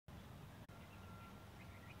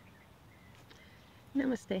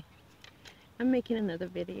Namaste. I'm making another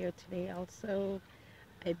video today also.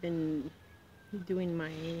 I've been doing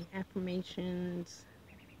my affirmations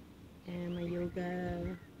and my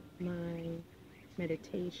yoga, my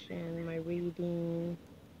meditation, my reading,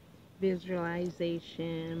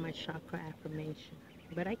 visualization, my chakra affirmation.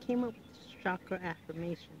 But I came up with this chakra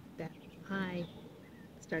affirmation that I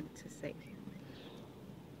started to say.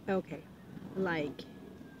 Okay, like,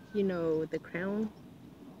 the crown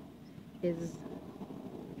is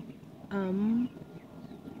um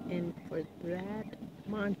and for that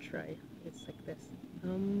mantra, it's like this.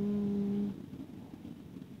 Um,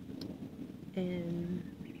 and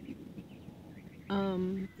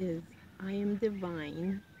is I am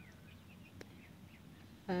divine.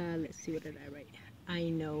 Let's see, what did I write? I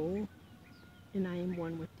know, and I am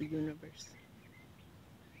one with the universe.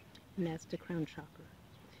 And that's the crown chakra.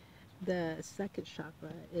 The second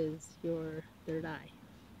chakra is your third eye,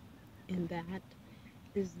 and that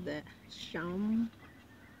is the SHAM.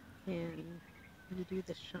 And you do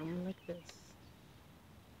the SHAM like this.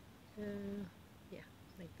 Yeah,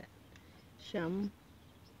 like that. SHAM,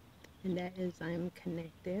 and that is I am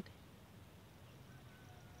connected.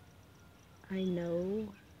 I know,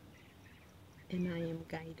 and I am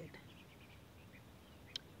guided.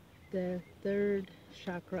 The third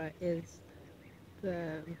chakra is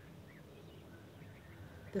the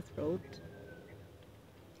throat,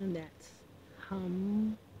 and that's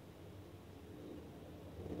hum,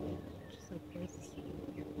 just like this.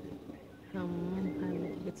 Hum, I don't know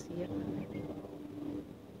if you can see it.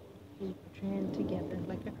 You put your hand together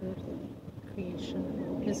like a earth creation.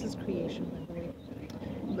 This is creation, by the way.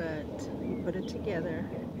 But you put it together,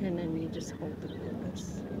 and then you just hold it like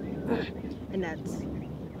this. And that's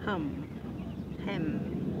hum, hem,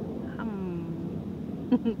 hum.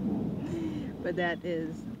 But that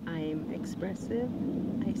is, I am expressive,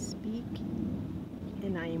 I speak,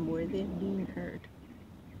 and I am worthy of being heard.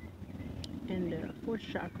 And the fourth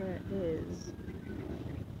chakra is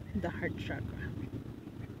the heart chakra,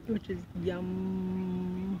 which is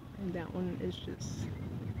yum. And that one is just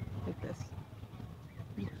like this.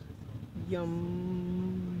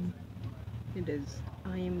 Yum. It is,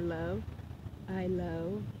 I am love, I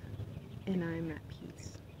love, and I am at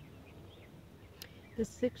peace. The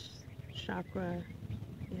sixth chakra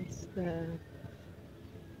is the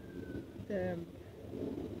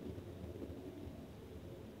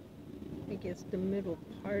I guess the middle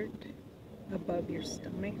part above your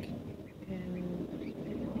stomach and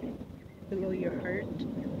below your heart.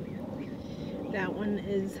 That one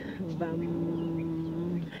is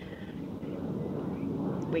Vam.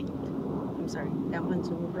 Wait, I'm sorry. That one's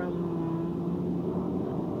Rum.